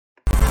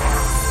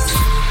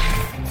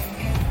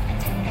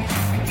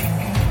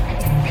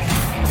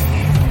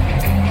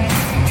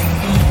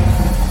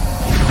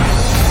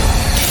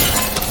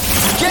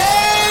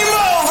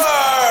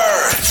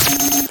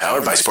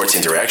Sports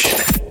Interaction,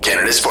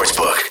 Canada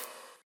Sportsbook.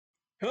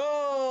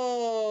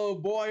 Oh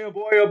boy, oh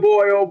boy, oh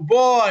boy, oh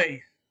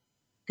boy.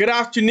 Good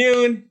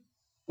afternoon.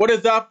 What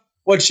is up?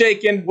 What's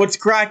shaking? What's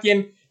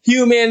cracking?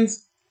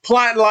 Humans,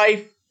 plant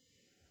life,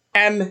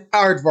 and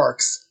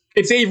aardvarks.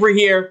 It's Avery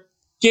here.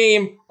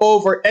 Game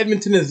over.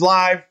 Edmonton is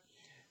live.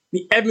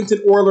 The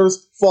Edmonton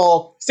Oilers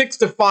fall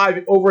 6-5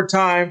 in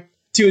overtime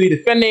to the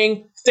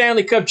defending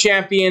Stanley Cup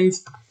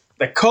champions,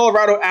 the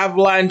Colorado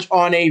Avalanche,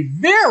 on a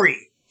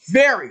very,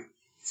 very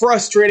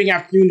frustrating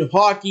afternoon of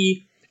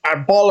hockey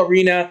at Ball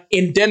Arena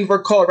in Denver,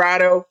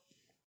 Colorado.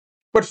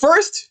 But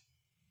first,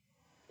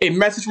 a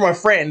message from my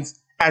friends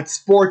at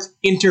Sports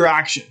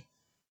Interaction.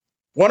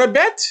 Want to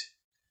bet?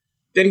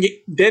 Then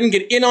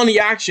get in on the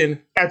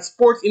action at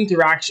Sports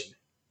Interaction.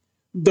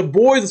 The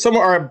boys of summer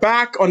are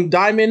back on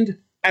Diamond,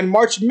 and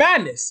March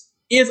Madness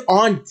is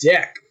on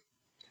deck.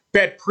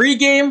 Bet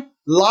pregame,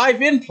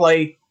 live in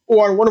play,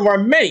 or on one of our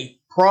many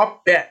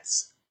prop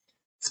bets.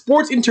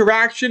 Sports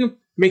Interaction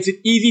makes it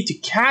easy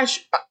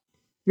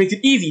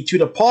to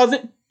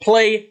deposit,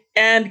 play,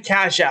 and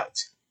cash out.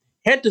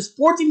 Head to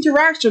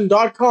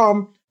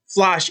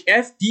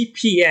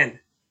sportsinteraction.com/SDPN.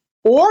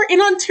 Or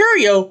in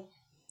Ontario,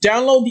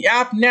 download the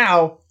app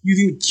now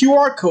using the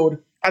QR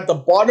code at the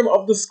bottom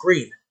of the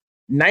screen.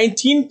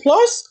 19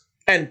 plus,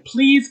 and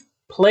please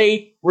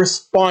play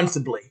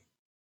responsibly.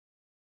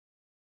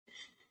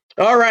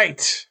 All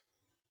right.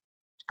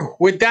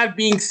 With that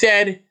being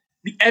said,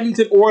 the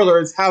Edmonton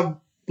Oilers have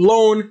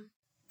blown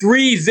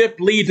 3-zip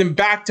leads in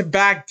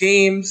back-to-back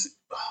games,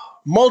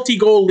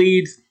 multi-goal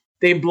leads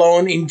they've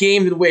blown in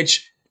games in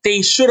which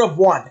they should have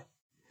won.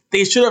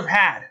 They should have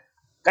had.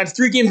 That's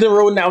 3 games in a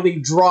row now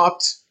they've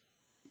dropped.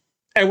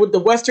 And with the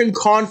Western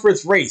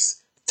Conference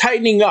race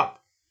tightening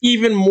up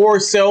even more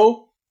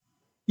so,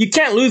 you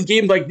can't lose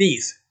games like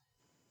these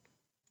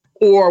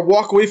or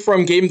walk away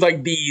from games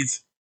like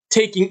these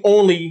taking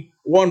only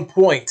 1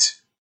 point.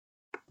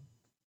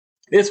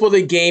 This was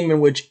a game in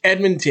which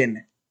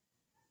Edmonton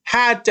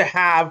had to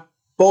have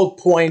both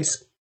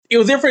points. It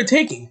was there for the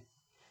taking.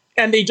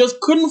 And they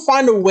just couldn't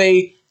find a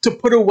way to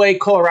put away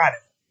Colorado.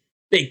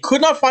 They could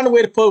not find a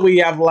way to put away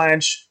the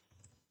Avalanche.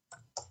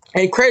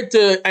 And credit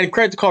to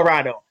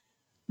Colorado.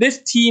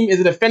 This team is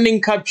a defending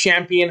Cup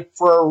champion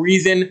for a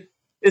reason.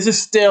 This is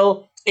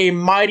still a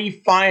mighty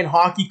fine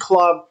hockey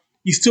club.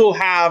 You still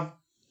have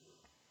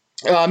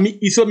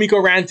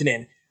Mikko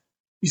Rantanen.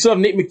 You still have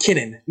Nate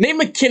MacKinnon. Nate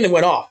MacKinnon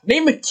went off.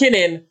 Nate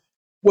MacKinnon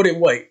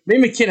Nate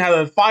MacKinnon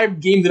has 5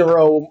 games in a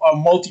row of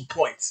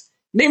multi-points.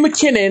 Nate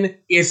MacKinnon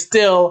is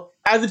still,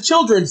 as the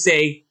children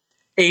say,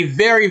 a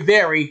very,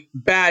 very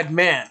bad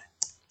man.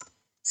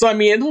 So, I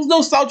mean, there was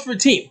no slouch for the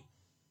team.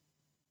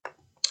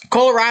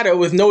 Colorado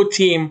was no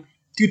team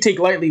to take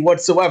lightly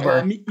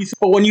whatsoever.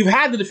 But when you've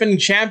had the defending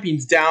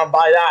champions down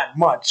by that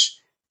much,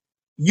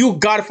 you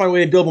got to find a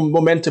way to build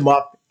momentum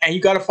up, and you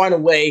got to find a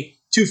way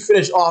to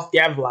finish off the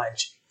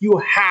Avalanche. You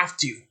have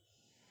to.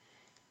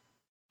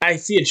 I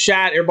see a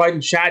chat. Everybody in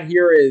the chat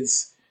here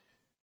is,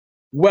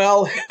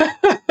 well,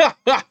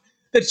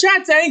 the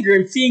chat's angry.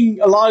 I'm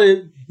seeing a lot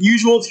of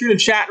usuals here in the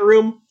chat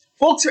room.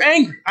 Folks are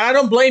angry. I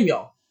don't blame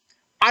y'all.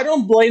 I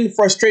don't blame the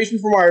frustration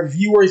from our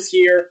viewers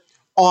here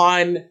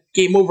on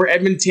Game Over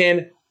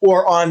Edmonton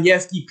or on the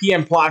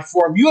SDPN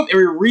platform. You have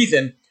every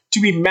reason to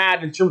be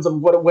mad in terms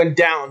of what went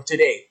down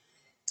today.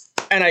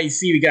 And I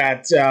see we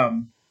got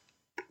the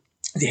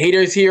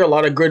haters here, a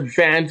lot of good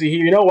fans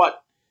here. You know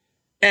what?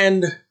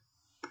 And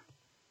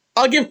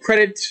I'll give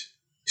credit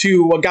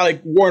to a guy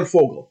like Warren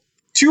Fogle.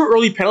 2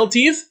 early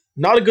penalties,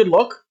 not a good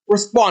look.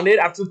 Responded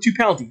after the 2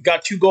 penalties.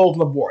 Got 2 goals on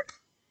the board.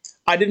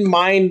 I didn't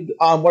mind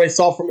what I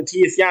saw from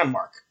Matthias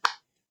Janmark.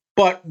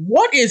 But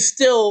what is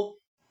still,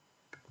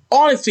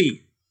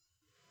 honestly,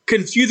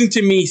 confusing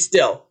to me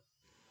still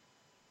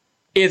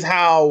is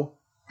how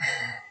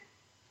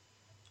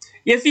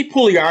Jesse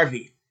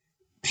Puljujarvi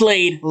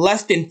played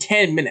less than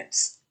 10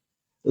 minutes.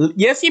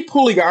 Jesse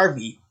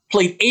Puljujarvi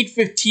played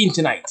 8:15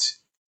 tonight.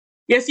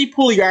 Jesse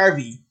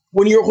Puljujarvi,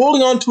 when you're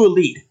holding on to a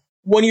lead,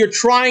 when you're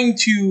trying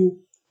to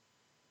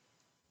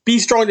be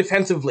strong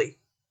defensively,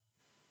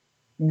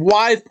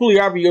 why is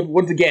Puljujarvi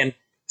once again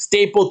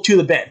stapled to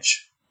the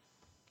bench?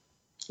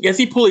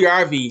 Jesse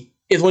Puljujarvi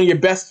is one of your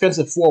best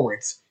defensive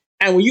forwards.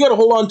 And when you got to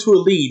hold on to a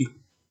lead,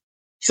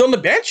 he's on the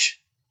bench?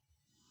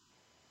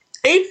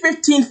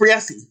 8:15 for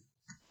Jesse.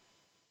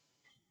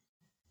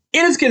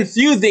 It is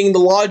confusing, the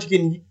logic,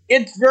 and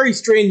it's very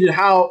strange in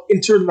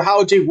terms of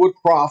how Jay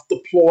Woodcroft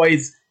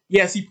deploys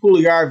Jesse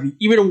Puljujarvi,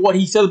 even what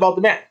he says about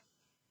the man.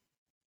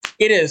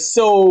 It is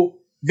so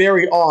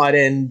very odd,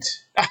 and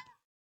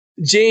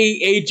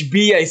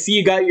JHB, I see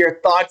you got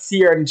your thoughts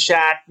here in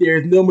chat.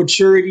 There's no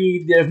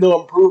maturity, there's no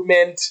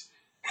improvement.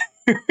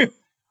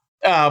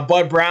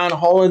 Bud Brown,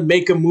 Holland,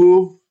 make a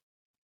move.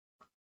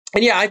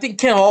 And yeah, I think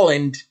Ken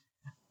Holland,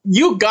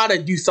 you gotta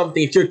do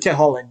something if you're Ken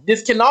Holland.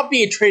 This cannot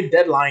be a trade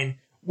deadline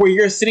where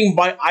you're sitting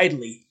by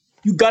idly.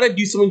 You gotta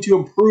do something to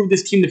improve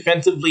this team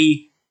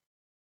defensively.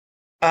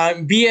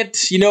 Be it,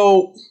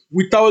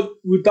 we thought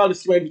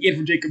this might be in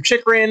for Jacob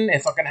Chychrun, and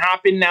it's not gonna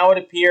happen now, it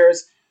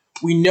appears.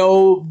 We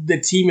know the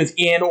team is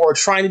in or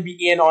trying to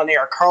be in on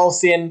Erik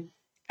Karlsson,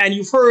 and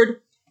you've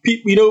heard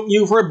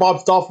Bob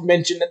Stauffer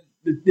mention that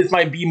this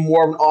might be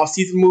more of an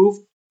off-season move,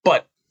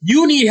 but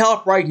you need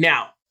help right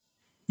now.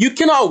 You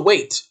cannot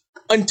wait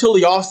until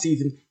the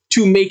offseason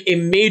to make a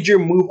major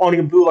move on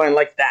your blue line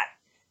like that.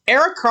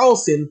 Erik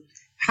Karlsson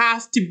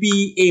has to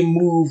be a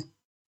move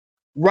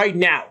right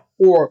now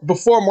or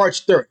before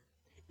March 3rd.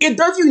 It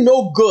does you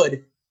no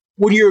good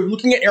when you're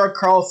looking at Erik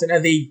Karlsson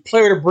as a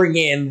player to bring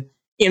in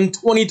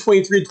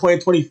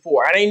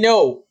 2023-2024. And I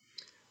know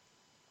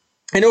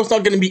it's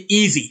not going to be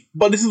easy,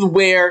 but this is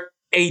where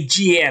a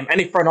GM and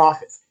a front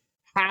office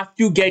have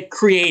to get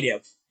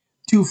creative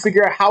to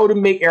figure out how to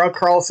make Erik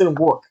Karlsson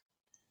work.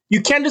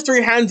 You can't just throw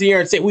your hands in the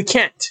air and say, we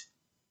can't.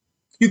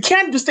 You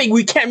can't just say,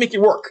 we can't make it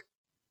work.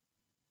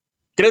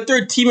 Get a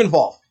third team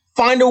involved.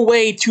 Find a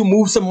way to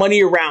move some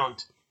money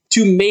around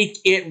to make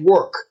it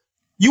work.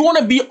 You want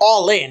to be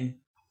all in,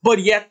 but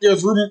yet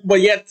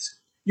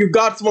you've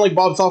got someone like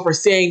Bob Stauffer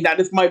saying that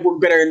this might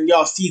work better in the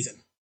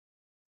off-season.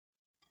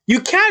 You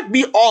can't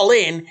be all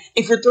in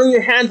if you're throwing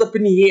your hands up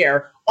in the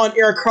air on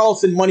Erik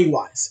Karlsson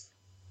money-wise.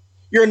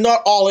 You're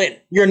not all in.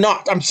 You're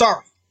not. I'm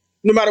sorry.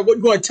 No matter what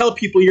you want to tell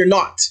people, you're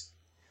not.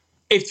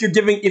 If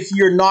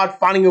you're not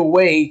finding a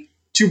way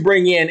to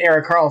bring in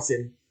Erik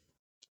Karlsson.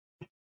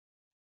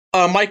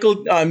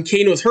 Michael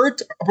Kane was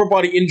hurt, upper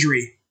body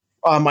injury.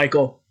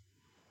 Michael,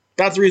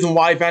 that's the reason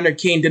why Vander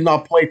Kane did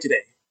not play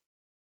today.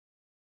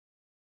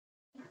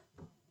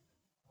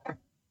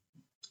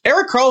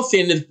 Erik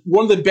Karlsson is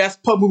one of the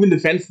best puck-moving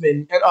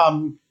defensemen.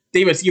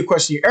 David, I see your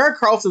question here. Erik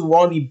Karlsson is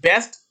one of the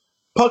best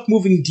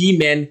puck-moving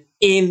D-men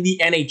in the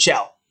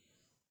NHL.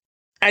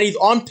 And he's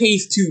on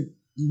pace to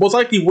most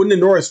likely win the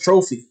Norris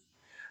Trophy.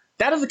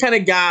 That is the kind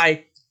of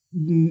guy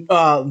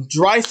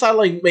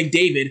Draisaitl and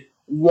McDavid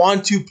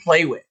want to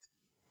play with.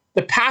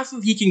 The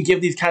passes he can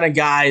give these kind of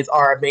guys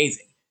are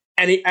amazing.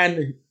 And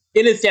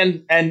in a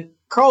sense, and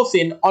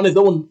Karlsson on his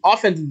own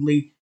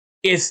offensively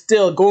is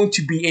still going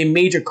to be a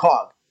major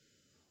cog.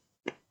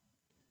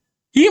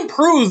 He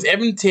improves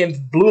Edmonton's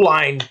blue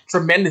line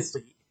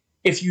tremendously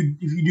if you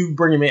do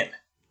bring him in.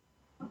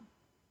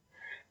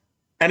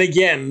 And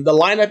again, the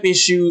lineup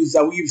issues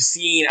that we've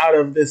seen out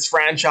of this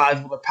franchise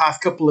over the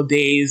past couple of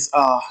days,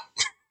 a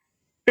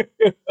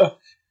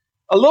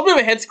little bit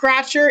of a head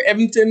scratcher.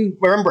 Edmonton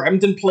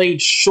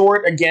played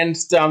short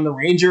against the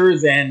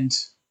Rangers, and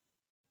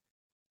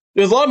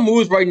there's a lot of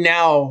moves right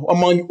now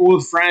among the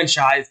old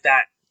franchise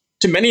that,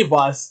 to many of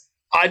us,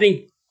 I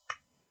think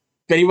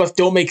many of us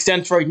don't make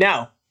sense right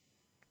now.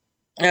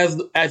 As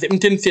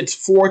Edmonton sits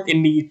fourth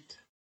in the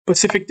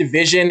Pacific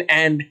Division,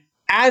 and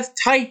as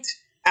tight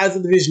as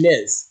the division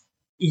is,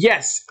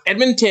 yes,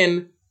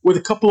 Edmonton, with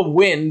a couple of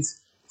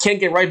wins, can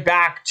get right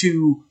back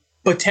to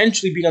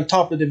potentially being on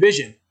top of the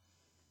division.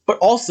 But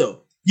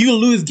also, you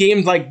lose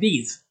games like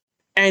these,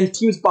 and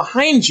teams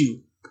behind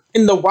you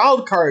in the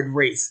wild card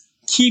race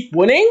keep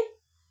winning,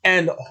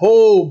 and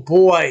oh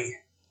boy,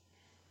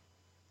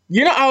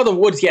 you're not out of the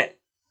woods yet.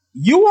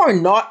 You are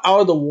not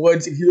out of the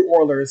woods if you're the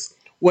Oilers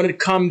when it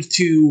comes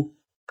to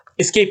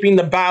escaping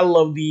the battle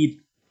of the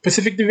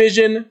Pacific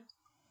Division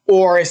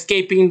or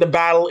escaping the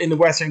battle in the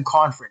Western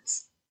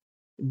Conference.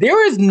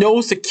 There is no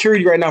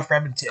security right now for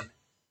Edmonton.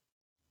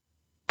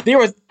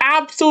 There is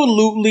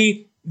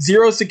absolutely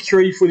zero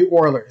security for the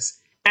Oilers.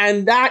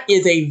 And that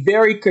is a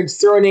very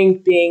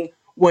concerning thing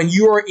when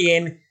you are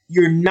in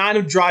your 9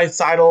 of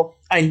Draisaitl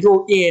and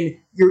you're in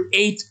your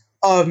 8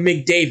 of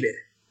McDavid.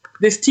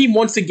 This team,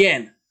 once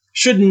again,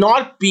 should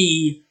not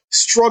be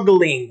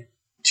struggling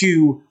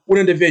to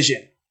win a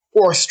division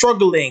or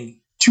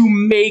struggling to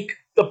make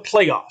the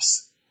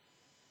playoffs.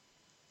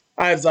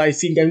 As I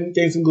see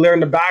getting some glare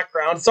in the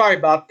background. Sorry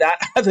about that.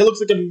 As it looks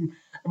like I'm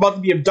about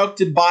to be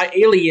abducted by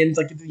aliens,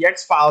 like it's the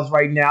X-Files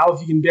right now.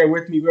 If you can bear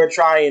with me, we're going to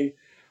try and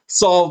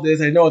solve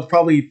this. I know it's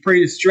probably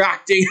pretty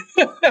distracting.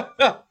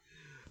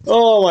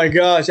 Oh my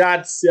gosh.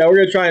 We're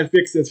going to try and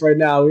fix this right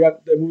now. We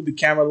got to move the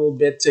camera a little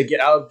bit to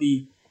get out of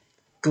the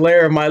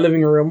glare of my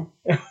living room.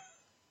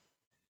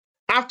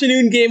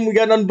 Afternoon game, we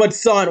got none but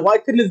sun. Why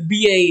couldn't this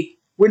be a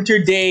winter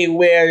day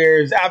where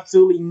there's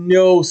absolutely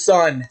no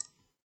sun?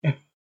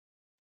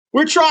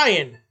 We're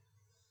trying.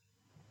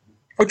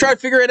 We're trying to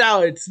figure it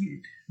out.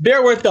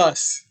 Bear with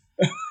us.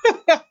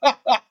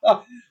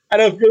 I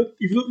know if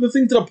you're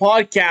listening to the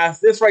podcast,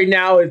 this right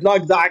now is not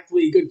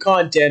exactly good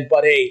content,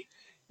 but hey,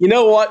 you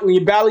know what? When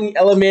you're battling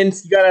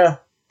elements, you gotta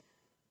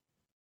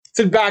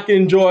sit back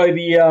and enjoy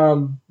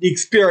the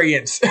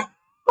experience.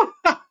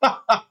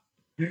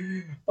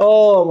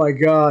 Oh my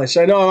gosh.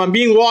 I know I'm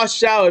being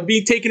washed out,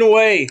 being taken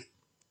away.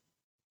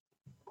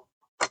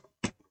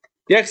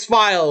 The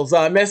X-Files,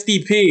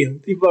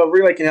 MSDP. People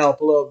really can help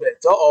a little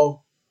bit.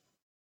 Uh-oh.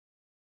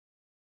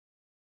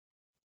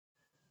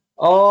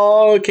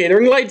 Okay, the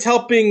ring light's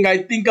helping,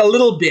 I think, a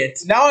little bit.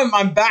 Now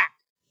I'm back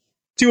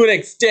to an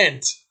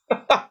extent.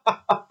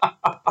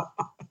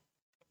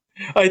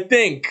 I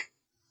think.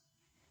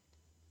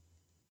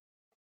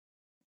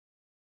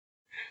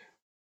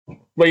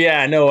 But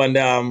yeah, no, and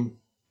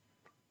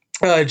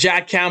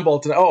Jack Campbell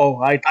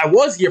tonight. I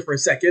was here for a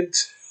second.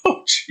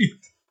 Oh, jeez.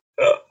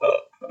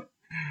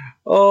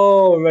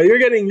 Oh man, you're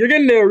getting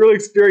a real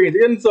experience.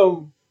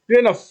 You're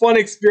getting a fun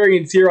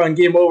experience here on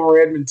Game Over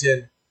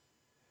Edmonton.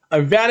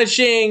 I'm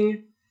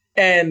vanishing,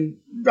 and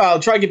I'll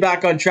try to get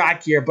back on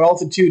track here. But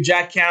also too,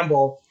 Jack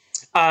Campbell.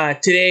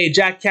 Today,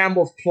 Jack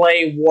Campbell's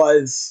play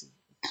was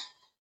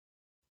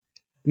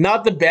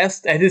not the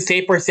best, and his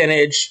save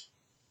percentage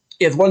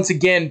is once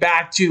again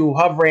back to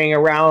hovering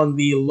around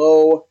the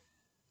low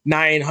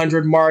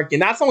 900 mark,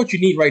 and that's not what you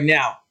need right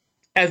now.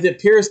 As it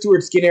appears,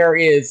 Stuart Skinner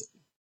is,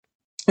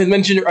 as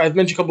mentioned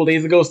a couple of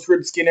days ago,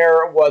 Stuart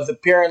Skinner was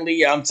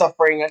apparently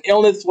suffering an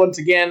illness once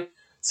again,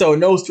 so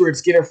no Stuart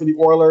Skinner for the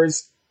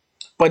Oilers.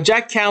 But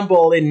Jack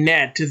Campbell in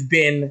net has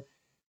been,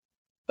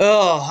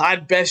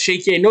 at best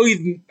shaky. I know he's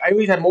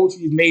had moments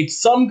where he's made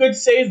some good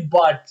saves,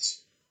 but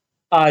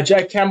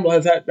Jack Campbell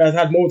has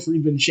had moments where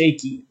he's been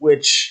shaky,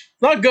 which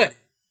is not good.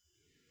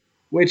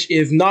 Which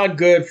is not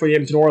good for the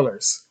Edmonton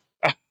Oilers.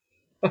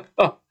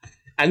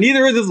 And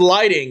neither is his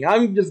lighting.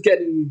 I'm just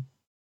getting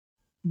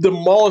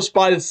demolished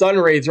by the sun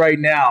rays right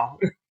now.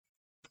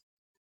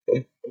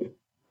 You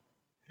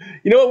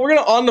know what? We're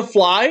gonna on the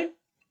fly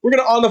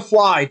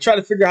try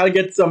to figure out how to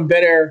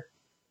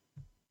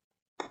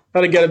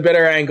get a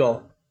better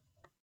angle.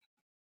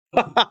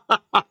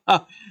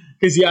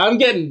 Because yeah, I'm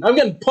getting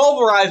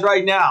pulverized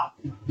right now.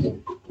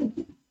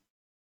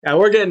 Yeah,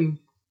 we're getting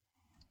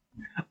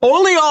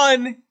only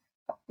on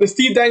the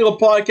Steve Dangle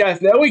podcast.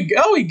 There we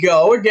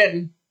go. We're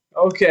getting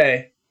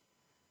okay.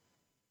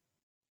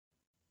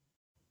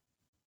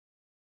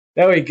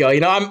 There we go.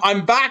 You know,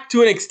 I'm back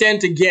to an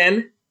extent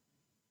again.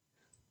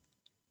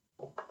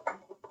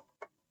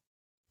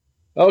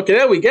 Okay,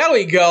 there we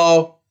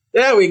go.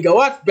 There we go.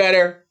 That's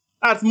better.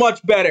 That's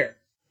much better.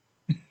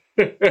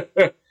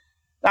 That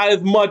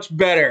is much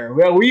better.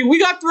 Well, we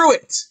got through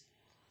it.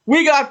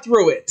 We got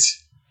through it.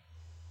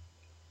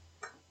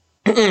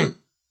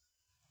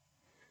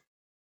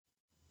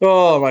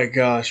 Oh my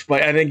gosh!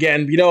 And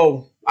again, you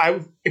know,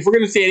 if we're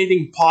gonna say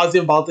anything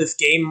positive about this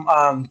game,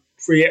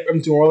 for the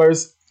Edmonton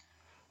Oilers,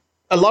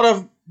 a lot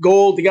of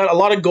gold. They got a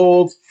lot of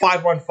gold.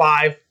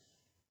 5-on-5.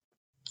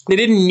 They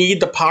didn't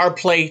need the power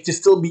play to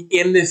still be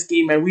in this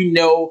game, and we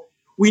know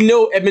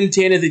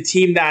Edmonton is a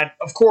team that,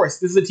 of course,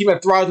 this is a team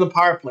that thrives on the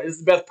power play. This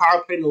is the best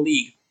power play in the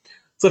league.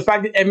 So the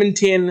fact that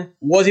Edmonton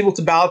was able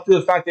to battle through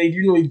the fact that they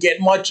didn't really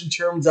get much in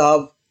terms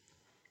of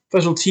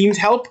special teams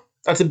help,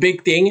 that's a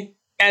big thing.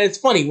 And it's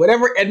funny,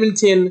 whenever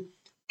Edmonton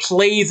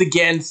plays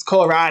against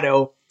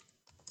Colorado,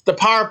 the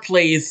power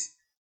plays.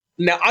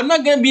 Now, I'm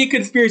not going to be a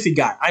conspiracy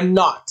guy. I'm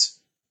not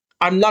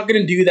going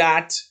to do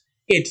that.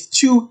 It's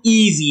too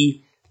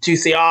easy to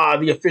say,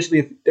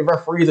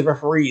 the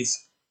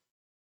referees.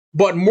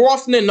 But more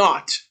often than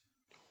not,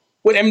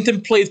 when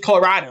Edmonton plays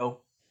Colorado,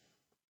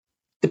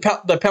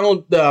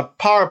 the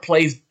power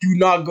plays do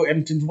not go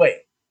Edmonton's way.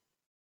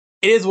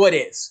 It is what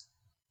it is.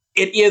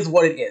 It is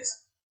what it is.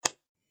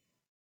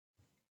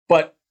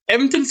 But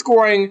Edmonton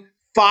scoring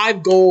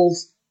 5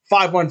 goals,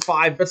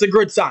 5-on-5, that's a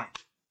good sign.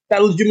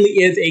 That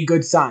legitimately is a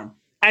good sign.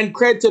 And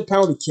credit to the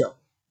penalty kill.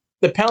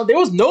 There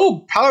was no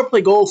power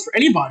play goals for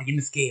anybody in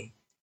this game.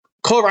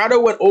 Colorado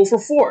went 0 for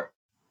 4.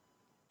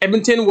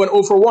 Edmonton went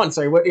 0 for 1.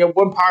 Sorry,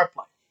 one power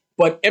play.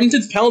 But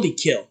Edmonton's penalty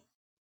kill,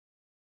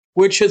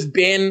 which has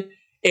been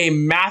a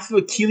massive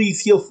Achilles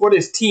heel for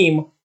this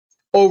team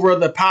for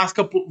the past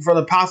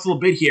little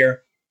bit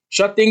here,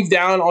 shut things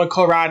down on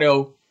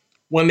Colorado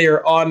when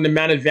they're on the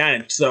man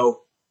advantage.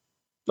 So,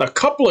 a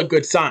couple of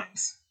good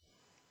signs.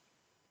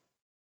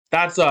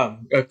 That's a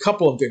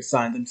couple of good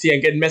signs.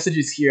 I'm getting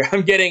messages here.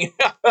 I'm getting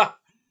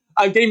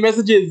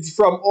messages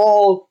from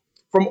all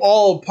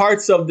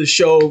parts of the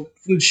show,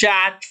 from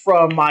chat,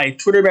 from my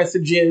Twitter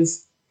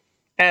messages,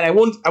 and I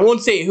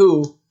won't say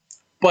who,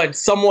 but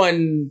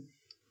someone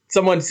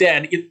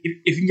said if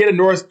you can get a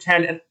Norris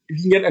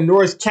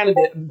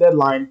candidate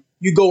deadline,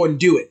 you go and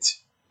do it,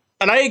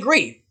 and I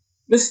agree.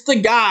 This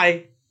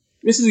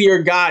is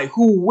your guy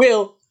who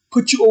will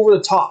put you over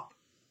the top,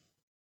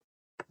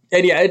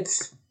 and yeah,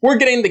 we're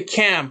getting the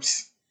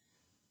camps.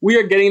 We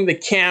are getting the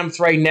camps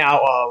right now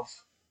of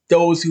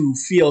those who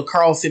feel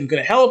Karlsson's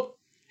going to help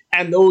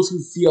and those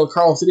who feel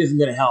Karlsson isn't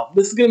going to help.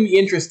 This is going to be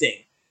interesting.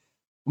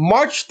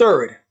 March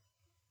 3rd,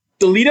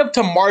 the lead up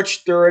to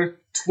March 3rd,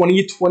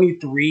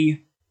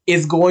 2023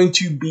 is going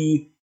to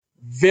be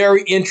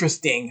very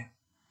interesting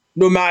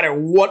no matter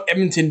what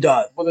Edmonton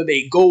does. Whether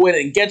they go in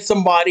and get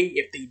somebody,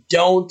 if they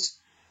don't.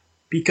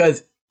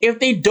 Because if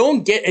they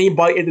don't get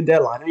anybody at the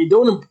deadline, and they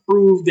don't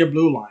improve their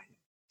blue line,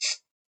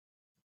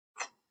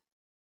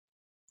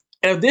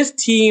 and if this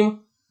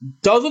team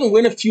doesn't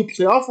win a few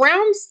playoff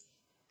rounds,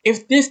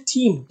 if this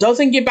team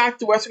doesn't get back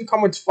to Western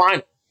Conference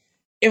Final,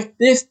 if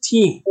this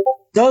team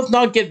does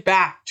not get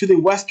back to the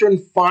Western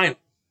Final,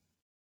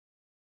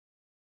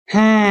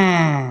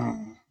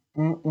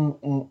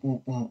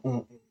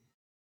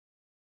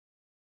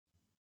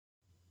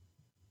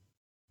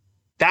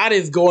 that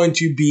is going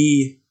to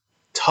be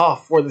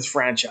tough for this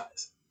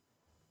franchise.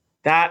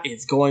 That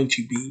is going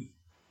to be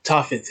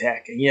tough as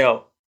heck. And,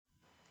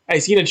 I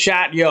see the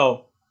chat,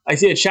 I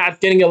see the chat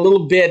getting a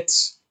little bit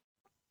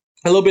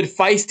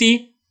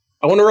feisty.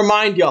 I want to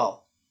remind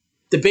y'all,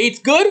 debate's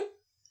good.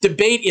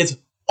 Debate is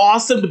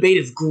awesome. Debate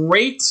is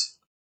great.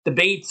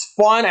 Debate's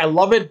fun. I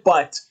love it.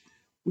 But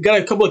we got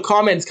a couple of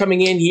comments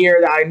coming in here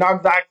that are not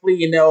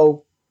exactly,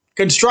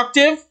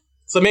 constructive.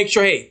 So make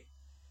sure, hey,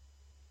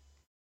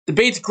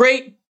 debate's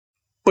great,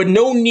 but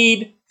no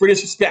need for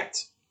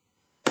disrespect.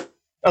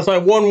 That's my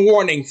one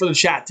warning for the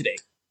chat today.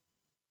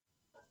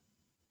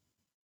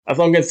 That's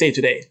all I'm going to say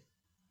today.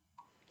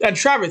 And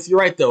Travis, you're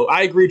right, though.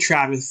 I agree,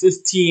 Travis.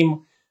 This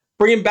team,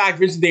 bringing back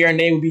Vincent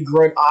Desharnais would be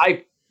great.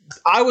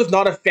 I was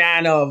not a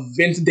fan of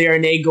Vincent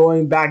Desharnais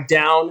going back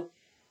down.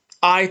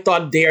 I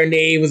thought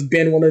Desharnais was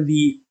been one of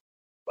the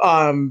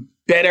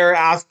better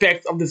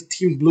aspects of this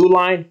team's blue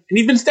line, and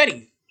he's been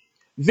steady.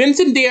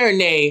 Vincent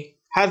Desharnais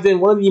has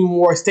been one of the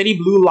more steady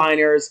blue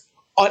liners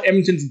on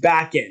Edmonton's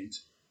back end.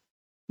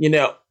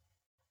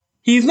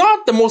 He's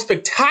not the most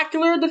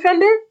spectacular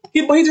defender,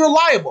 but he's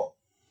reliable.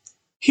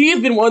 He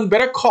has been one of the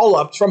better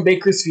call-ups from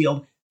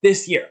Bakersfield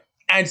this year,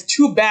 and it's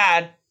too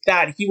bad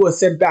that he was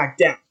sent back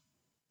down.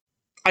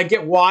 I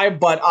get why,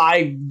 but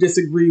I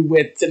disagree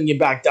with sending him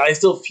back down. I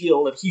still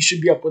feel that he should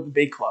be up with the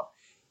big club.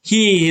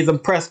 He has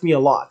impressed me a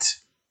lot.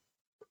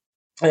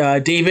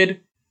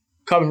 David,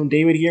 coming from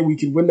David here, we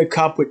could win the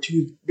cup with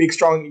two big,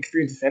 strong,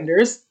 experienced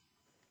defenders.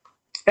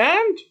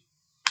 And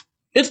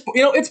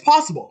it's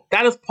possible.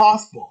 That is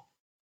possible.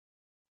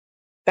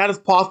 That is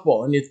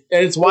possible. And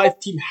it's why the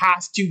team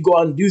has to go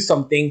out and do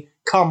something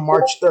come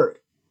March 3rd.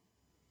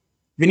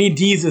 Vinny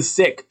Dees is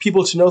sick.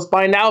 People should know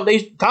by now. They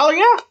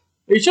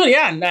should,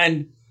 yeah.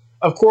 And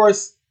of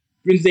course,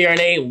 Vince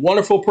Desharnais,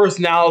 wonderful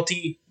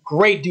personality,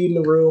 great dude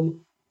in the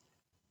room.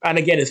 And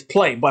again, his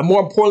play. But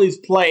more importantly, his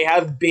play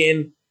has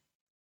been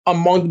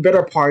among the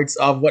better parts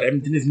of what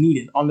Edmonton is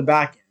needed on the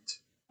back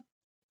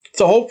end.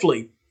 So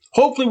hopefully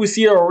we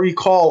see a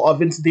recall of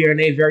Vince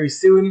Desharnais very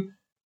soon,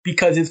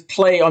 because his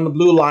play on the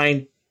blue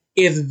line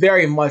is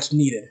very much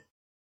needed.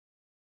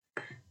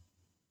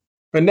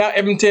 But now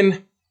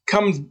Edmonton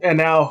comes, and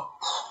now,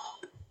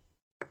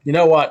 you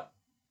know what?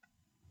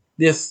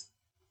 This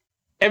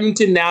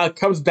Edmonton now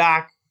comes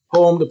back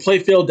home to play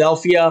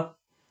Philadelphia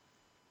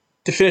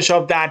to finish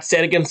up that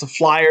set against the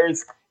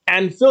Flyers.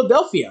 And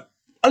Philadelphia,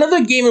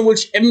 another game in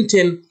which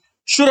Edmonton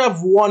should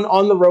have won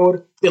on the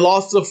road. They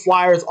lost to the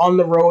Flyers on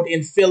the road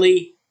in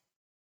Philly.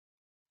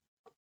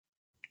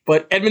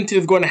 But Edmonton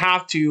is going to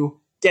have to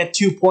get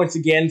 2 points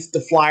against the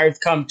Flyers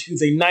come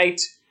Tuesday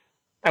night.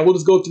 And we'll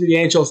just go through the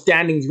NHL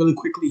standings really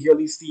quickly here, at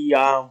least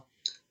the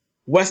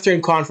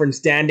Western Conference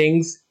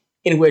standings,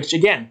 in which,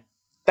 again,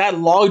 that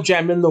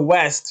logjam in the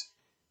West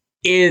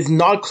is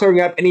not clearing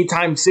up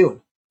anytime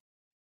soon.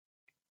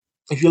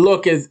 If you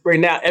look at right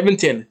now,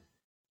 Edmonton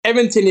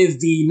is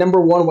the number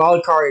one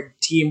wildcard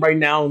team right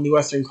now in the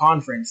Western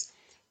Conference.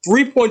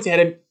 3 points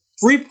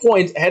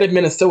ahead of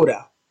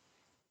Minnesota.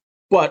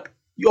 But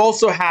you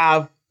also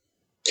have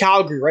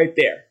Calgary right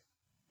there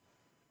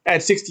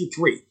at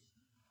 63.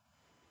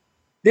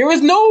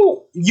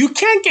 You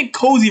can't get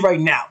cozy right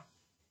now.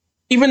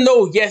 Even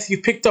though, yes,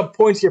 you picked up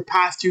points your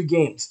past two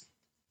games.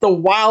 The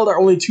Wild are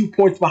only 3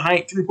 points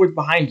behind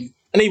you.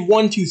 And they've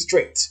won 2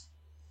 straight.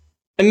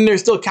 And then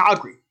there's still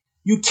Calgary.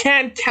 You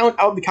can't count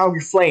out the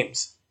Calgary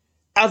Flames.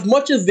 As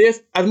much as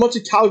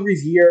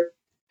Calgary's year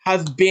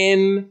has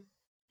been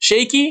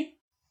shaky,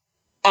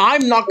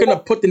 I'm not going to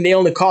put the nail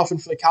in the coffin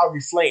for the Calgary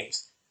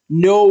Flames.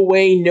 No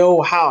way,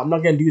 no how. I'm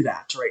not going to do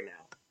that right now.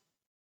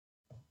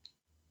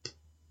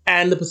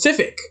 And the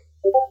Pacific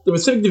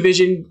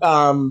Division,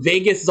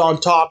 Vegas is on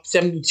top,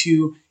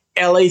 72,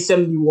 LA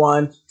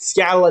 71,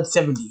 Seattle at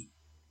 70.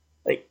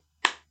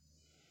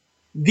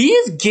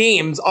 These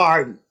games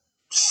are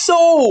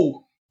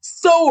so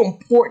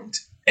important.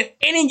 At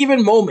any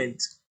given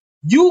moment,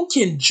 you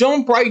can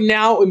jump right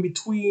now in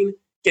between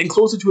getting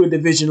closer to a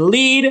division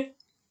lead,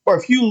 or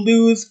if you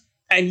lose,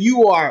 and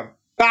you are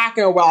back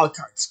in a wild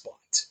card spot.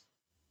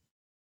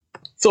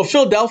 So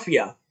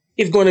Philadelphia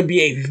is going to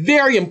be a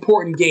very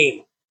important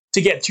game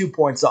to get 2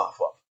 points off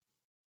of.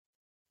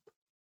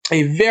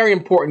 A very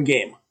important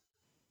game.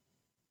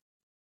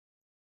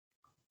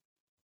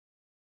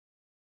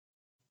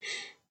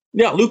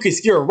 Yeah,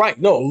 Lucas, you're right.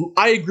 No,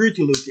 I agree with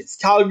you, Lucas.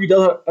 Calgary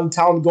doesn't have the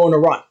talent to go on a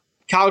run.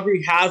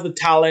 Calgary has the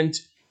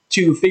talent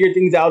to figure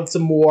things out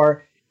some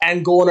more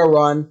and go on a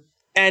run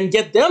and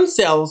get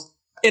themselves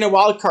in a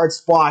wild card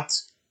spot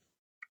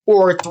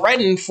or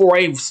threaten for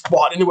a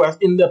spot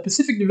in the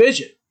Pacific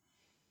Division.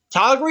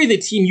 Calgary is a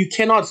team you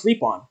cannot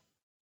sleep on.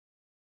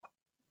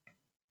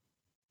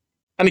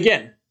 And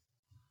again,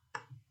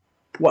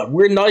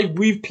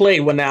 we've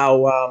played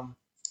now.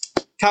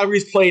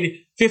 Calgary's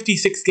played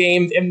 56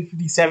 games, and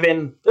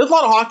 57. There's a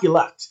lot of hockey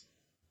left.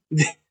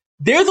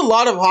 There's a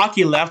lot of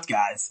hockey left,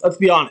 guys. Let's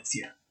be honest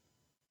here.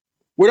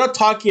 We're not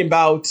talking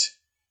about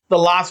the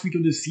last week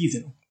of the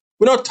season.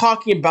 We're not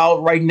talking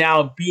about right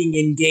now being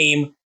in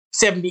game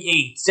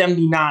 78,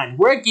 79.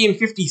 We're at game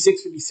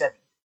 56, 57.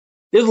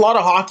 There's a lot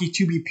of hockey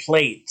to be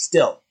played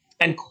still.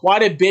 And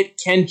quite a bit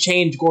can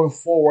change going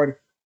forward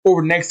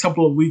over the next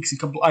couple of weeks,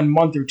 a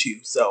month or two.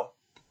 So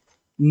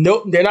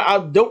no, they're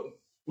not. Don't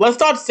let's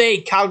not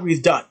say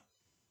Calgary's done.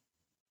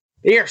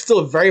 They are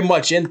still very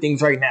much in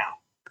things right now.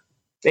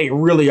 They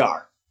really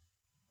are.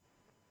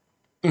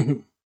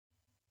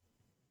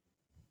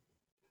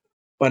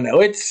 But no,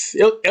 it's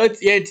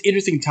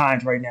interesting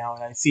times right now,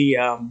 and I see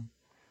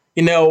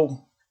you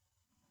know,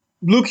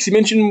 Lucas, you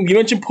mentioned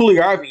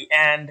Puljujarvi,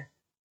 and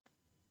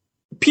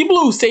people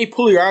who say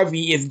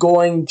Puljujarvi is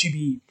going to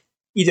be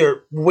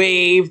either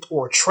waived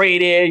or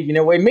traded,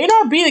 it may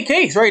not be the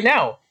case right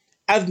now.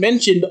 As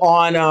mentioned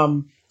on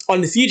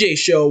the CJ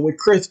show with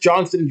Chris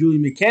Johnston and Julie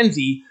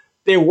McKenzie,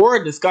 there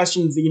were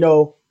discussions. The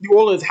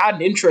Oilers had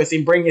an interest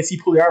in bringing SC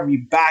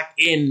Puljujarvi back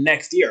in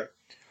next year,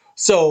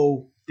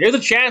 so there's a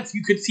chance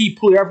you could see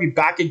Puljujarvi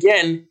back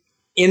again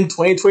in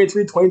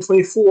 2023,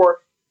 2024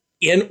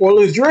 in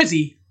Oilers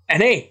jersey.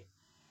 And hey,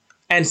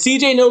 and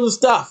CJ knows his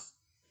stuff.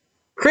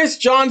 Chris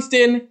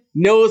Johnston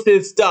knows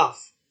his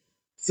stuff.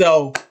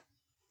 So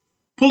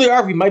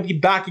Puljujarvi might be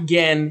back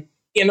again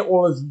in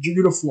Oilers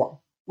uniform,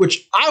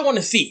 which I want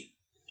to see.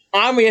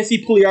 I'm a SC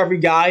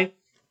Puljujarvi guy.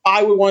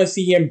 I would want to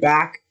see him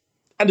back.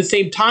 At the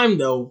same time,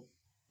 though,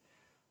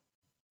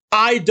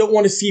 I don't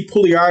want to see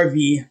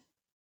Puljujarvi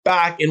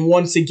back and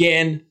once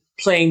again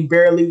playing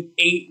barely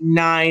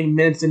 8-9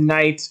 minutes a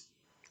night.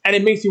 And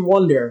it makes me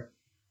wonder,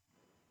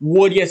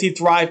 would Yessi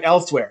thrive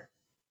elsewhere?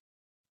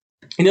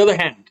 On the other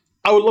hand,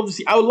 I would love to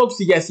see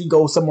Yessi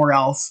go somewhere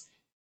else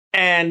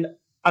and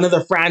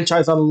another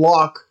franchise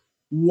unlock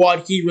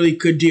what he really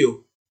could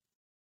do.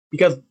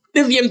 Because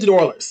this is the Edmonton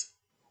Oilers.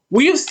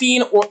 We have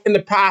seen in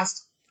the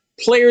past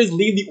players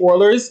leave the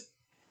Oilers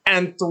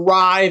and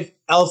thrive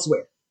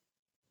elsewhere.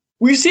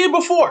 We've seen it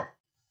before.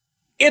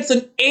 It's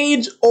an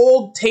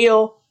age-old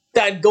tale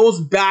that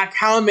goes back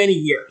how many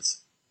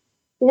years?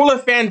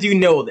 Oilers fans do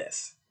know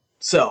this.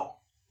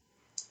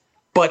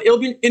 But it'll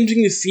be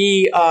interesting to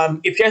see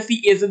if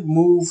Jesse isn't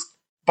moved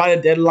by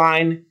the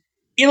deadline.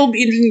 It'll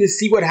be interesting to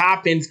see what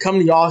happens come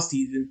the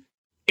offseason,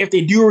 if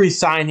they do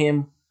re-sign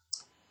him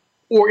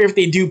or if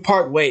they do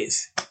part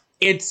ways.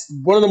 It's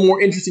one of the more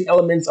interesting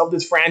elements of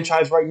this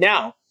franchise right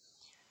now.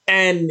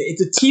 And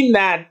it's a team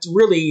that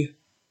really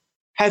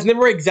has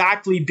never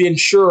exactly been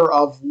sure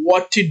of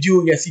what to do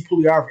with Jesse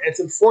Puljujarvi. It's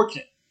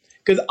unfortunate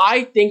because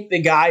I think the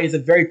guy is a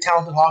very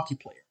talented hockey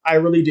player. I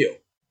really do.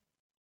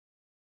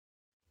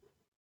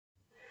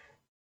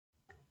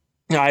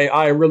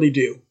 I really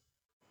do.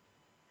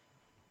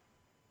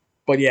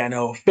 But yeah,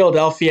 no,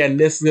 Philadelphia, and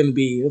this is going to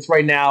be, this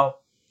right now,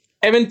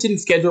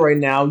 Edmonton's schedule right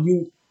now,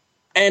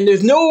 and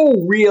there's no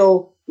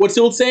real, what's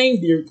the old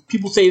saying?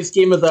 People say this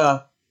game is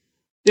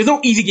there's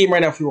no easy game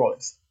right now for the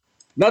Oilers.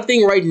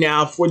 Nothing right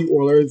now for the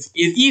Oilers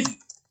is easy.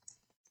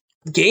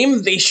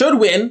 Games they should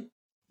win,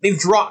 they've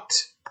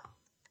dropped.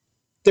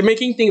 They're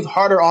making things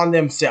harder on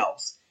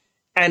themselves.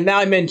 And now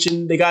I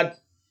mentioned they got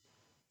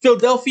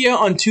Philadelphia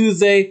on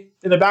Tuesday,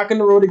 then they're back on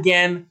the road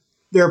again.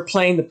 They're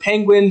playing the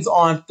Penguins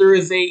on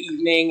Thursday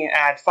evening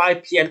at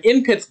 5 p.m.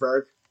 in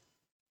Pittsburgh.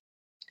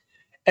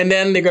 And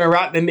then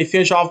they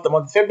finish off the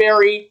month of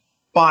February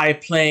by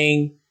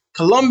playing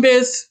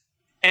Columbus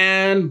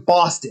and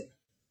Boston.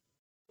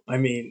 I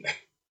mean,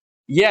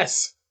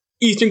 yes,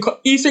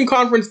 Eastern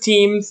Conference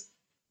teams,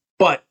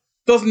 but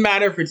doesn't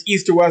matter if it's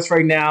East or West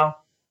right now.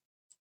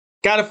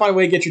 Gotta find a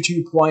way to get your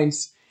 2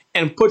 points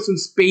and put some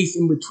space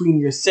in between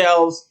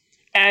yourselves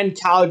and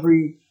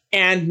Calgary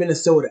and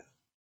Minnesota.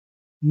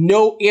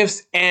 No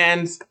ifs,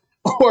 ands,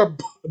 or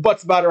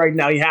buts about it right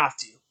now. You have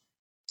to.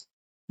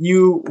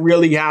 You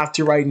really have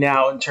to right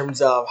now in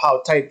terms of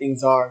how tight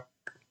things are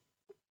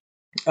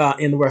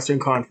in the Western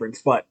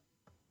Conference. But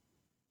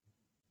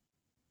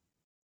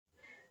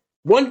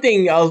one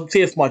thing I'll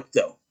say this much,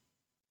 though.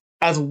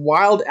 As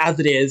wild as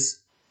it is,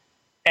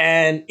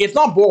 and it's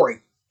not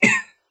boring.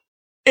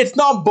 It's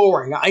not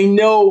boring. I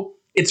know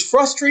it's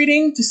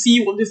frustrating to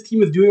see what this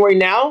team is doing right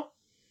now,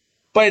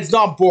 but it's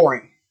not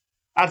boring.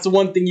 That's the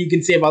one thing you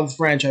can say about this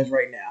franchise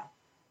right now.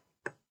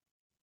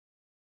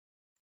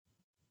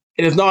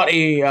 It is not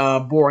a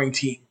boring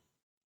team.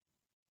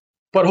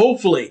 But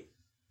hopefully,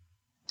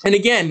 and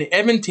again,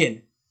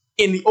 Edmonton,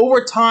 in the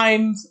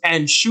overtimes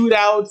and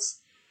shootouts,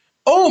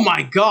 oh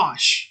my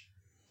gosh.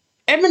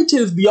 Edmonton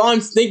is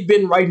beyond snake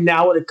bitten right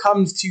now when it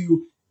comes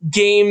to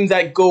games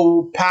that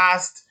go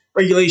past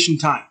regulation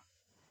time.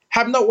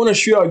 Have not won a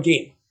shootout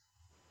game.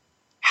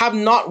 Have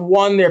not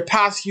won their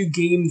past few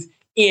games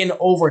in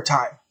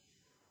overtime.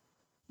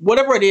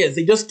 Whatever it is,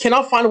 they just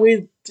cannot find a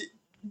way to...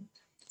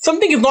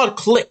 Something has not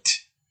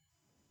clicked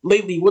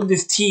lately with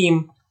this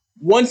team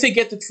once they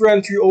get to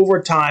 3-on-3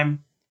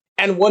 overtime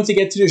and once they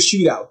get to the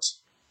shootout.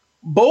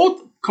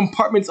 Both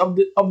compartments of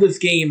this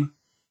game,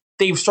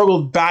 they've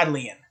struggled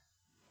badly in.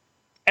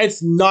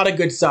 It's not a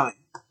good sign.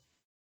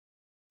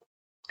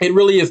 It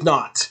really is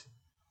not.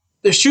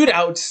 The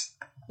shootouts,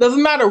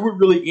 doesn't matter who it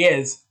really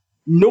is,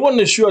 no one in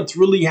the shootouts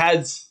really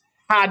has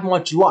had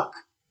much luck.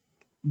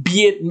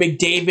 Be it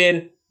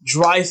McDavid,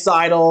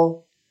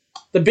 Draisaitl,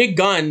 the big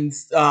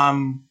guns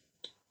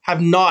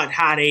have not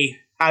had a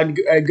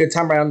good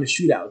time around the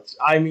shootouts.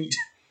 I mean,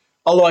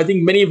 Although I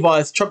think many of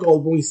us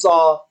chuckled when we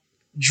saw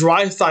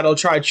Draisaitl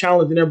try to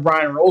challenge inner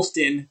Brian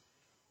Rolston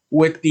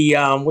with the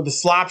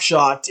slap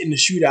shot in the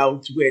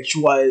shootout, which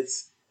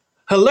was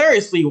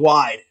hilariously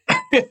wide.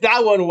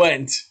 That one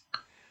went.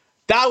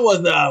 That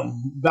was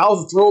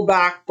a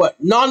throwback, but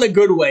not in a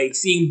good way.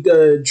 Seeing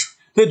the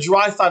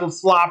Draisaitl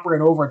slapper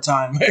in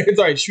overtime.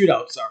 Sorry,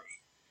 shootout. Sorry,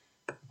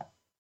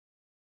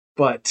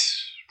 but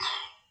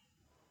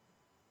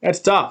that's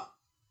tough.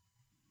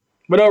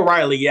 But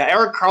O'Reilly, yeah,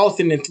 Erik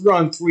Karlsson in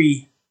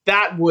 3-on-3,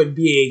 that would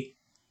be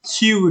a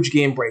huge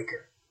game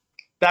breaker.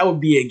 That would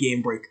be a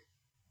game breaker.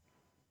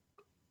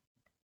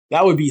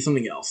 That would be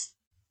something else.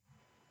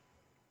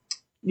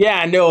 Yeah,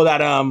 I know that.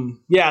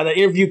 The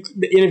interview.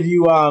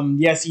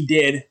 Yes, he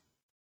did.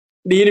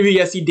 The interview,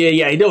 yes, he did.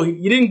 Yeah, I know.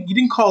 You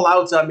didn't call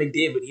out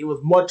McDavid. He was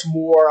much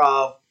more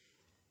of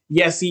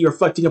he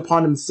reflecting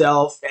upon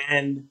himself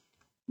and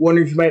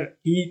wondering if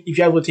he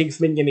had to take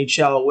something in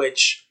NHL,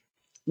 which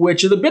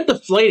is a bit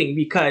deflating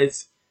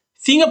because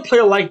seeing a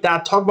player like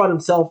that talk about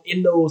himself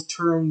in those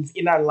terms,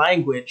 in that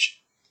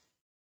language,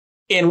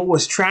 in what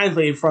was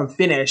translated from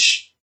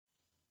Finnish,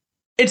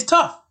 it's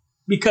tough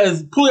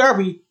because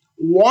Puljujarvi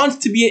wants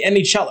to be an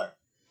NHLer.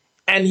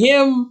 And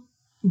him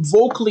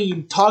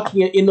vocally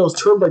talking in those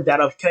terms like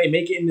that of, can I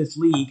make it in this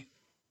league?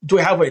 Do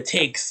I have what it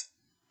takes?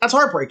 That's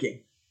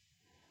heartbreaking.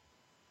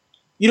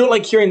 You don't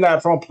like hearing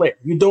that from a player.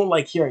 You don't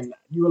like hearing that.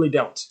 You really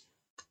don't.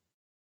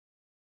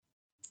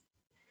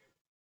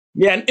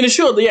 Yeah, in the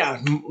shootout,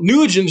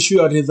 Nuge in the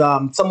shootout is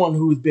someone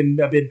who's been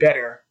a bit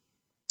better.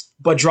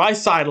 But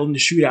Draisaitl in the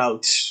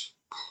shootout,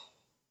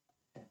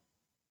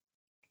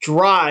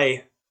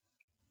 Dry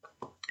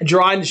in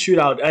the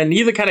shootout, and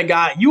he's the kind of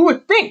guy you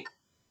would think,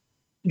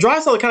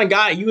 Draisaitl the kind of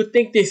guy you would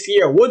think this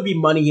year would be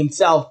money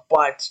himself,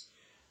 but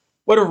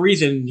whatever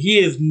reason,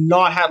 he has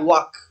not had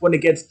luck when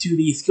it gets to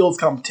the skills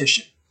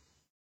competition.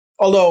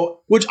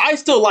 Although, which I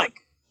still like.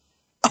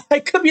 I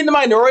could be in the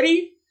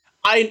minority.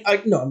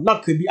 No,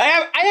 not could be.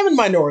 I am in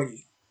the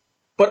minority.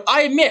 But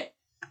I admit,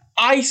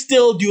 I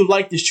still do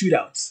like the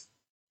shootouts.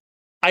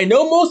 I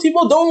know most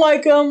people don't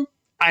like them.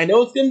 I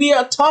know it's going to be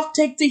a tough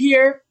take to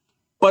hear.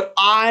 But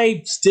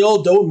I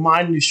still don't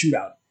mind the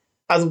shootout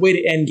as a way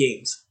to end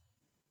games.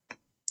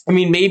 I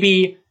mean,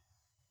 maybe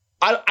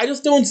I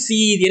just don't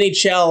see the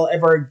NHL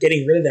ever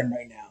getting rid of them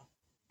right now.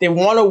 They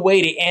want a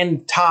way to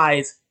end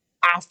ties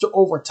after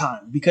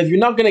overtime because you're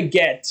not going to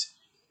get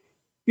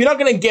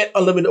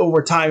unlimited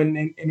overtime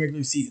in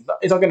regular season.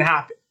 It's not going to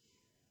happen.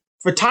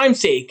 For time's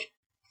sake,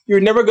 you're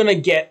never going to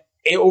get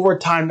a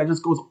overtime that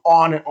just goes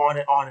on and on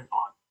and on and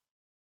on.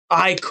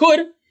 I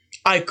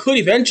could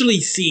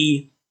eventually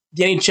see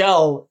the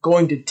NHL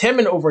going to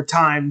 10-minute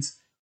overtimes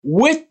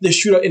with the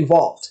shootout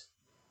involved.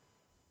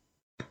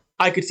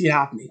 I could see it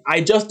happening.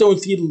 I just don't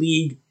see the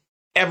league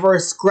ever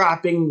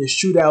scrapping the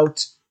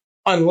shootout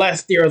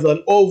unless there's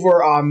an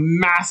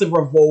massive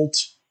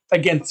revolt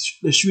against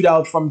the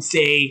shootout from,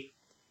 say,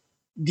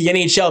 the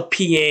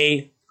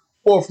NHLPA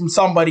or from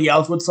somebody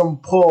else with some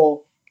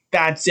pull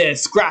that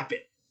says scrap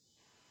it.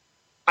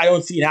 I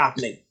don't see it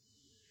happening.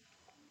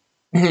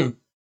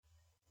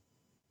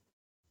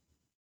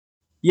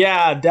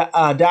 Yeah,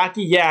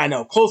 Daki, yeah,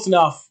 no, close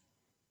enough.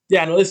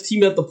 Yeah, no, this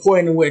team is at the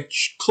point in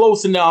which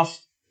close enough,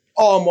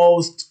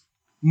 almost,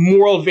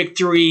 moral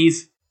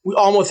victories. We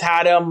almost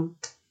had them.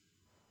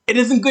 It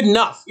isn't good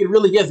enough. It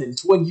really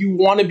isn't. When you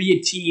want to be a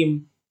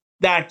team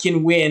that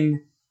can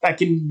win, that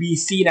can be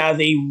seen as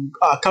a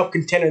cup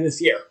contender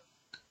this year.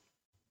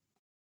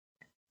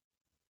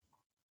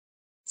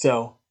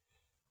 So,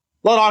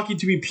 a lot of hockey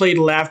to be played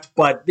left,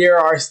 but there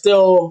are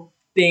still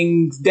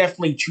things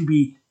definitely to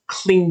be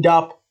cleaned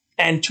up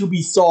and to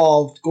be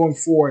solved going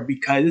forward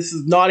because this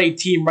is not a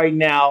team right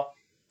now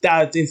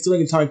that's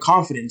instilling a ton of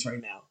confidence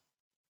right now.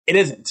 It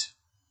isn't.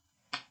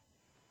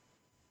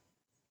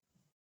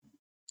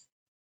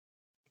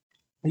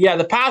 Yeah,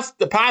 the past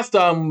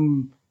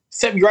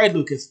you're right,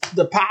 Lucas.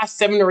 The past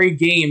 7 or 8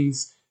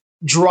 games,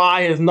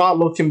 Dry has not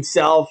looked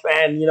himself,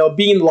 and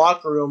being in the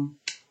locker room,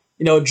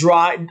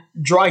 Dry.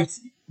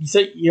 You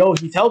said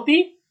he's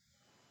healthy.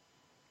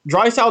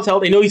 Draisaitl's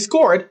healthy. I know he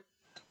scored,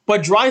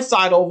 but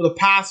Draisaitl over the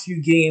past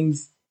few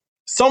games,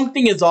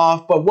 something is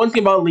off. But one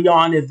thing about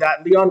Leon is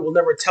that Leon will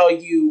never tell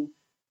you.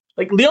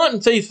 Like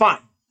Leon says he's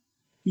fine.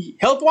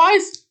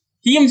 Health-wise,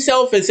 he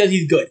himself has said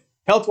he's good.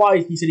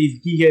 Health-wise,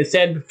 he has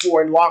said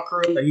before in the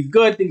locker room that he's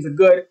good, things are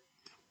good.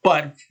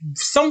 But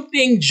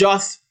something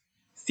just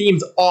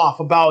seems off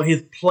about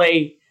his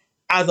play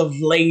as of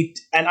late,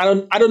 and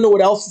I don't know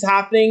what else is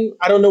happening.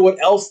 I don't know what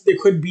else there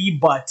could be,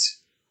 but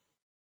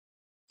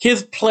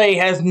his play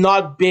has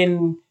not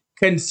been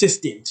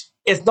consistent.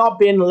 It's not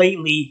been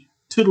lately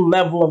to the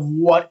level of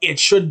what it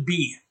should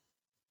be.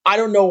 I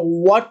don't know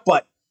what,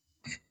 but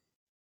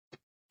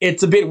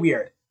it's a bit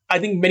weird. I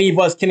think many of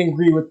us can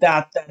agree with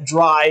that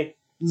Dry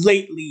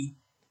lately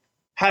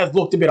has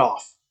looked a bit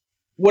off.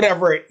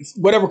 Whatever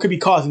could be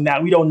causing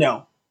that, we don't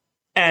know.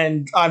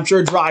 And I'm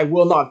sure Dry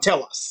will not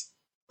tell us.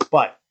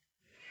 But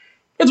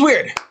it's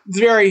weird. It's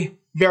very,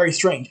 very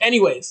strange.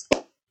 Anyways,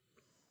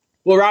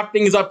 we'll wrap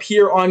things up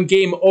here on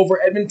Game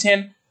Over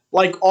Edmonton.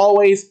 Like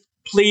always,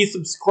 please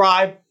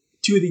subscribe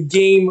to the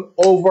Game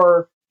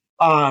Over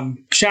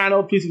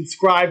channel. Please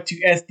subscribe to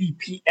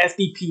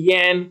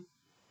SDPN.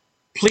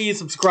 Please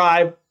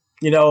subscribe,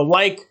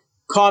 like,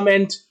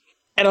 comment.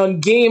 And on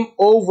Game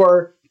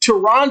Over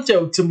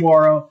Toronto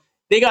tomorrow,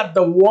 they got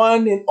the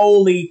one and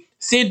only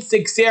Sid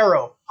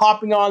Seixeiro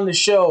hopping on the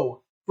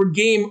show for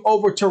Game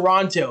Over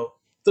Toronto.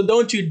 So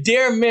don't you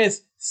dare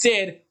miss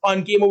Sid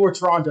on Game Over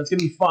Toronto. It's going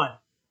to be fun.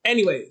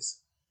 Anyways,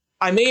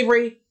 I'm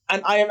Avery,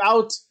 and I am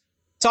out.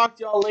 Talk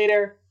to y'all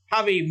later.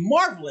 Have a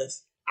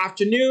marvelous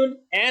afternoon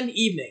and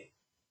evening.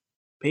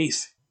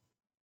 Peace.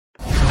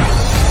 Game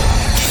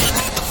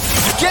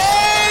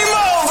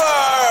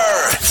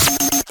over!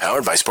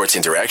 Powered by Sports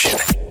Interaction,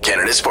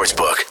 Canada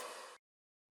Sportsbook.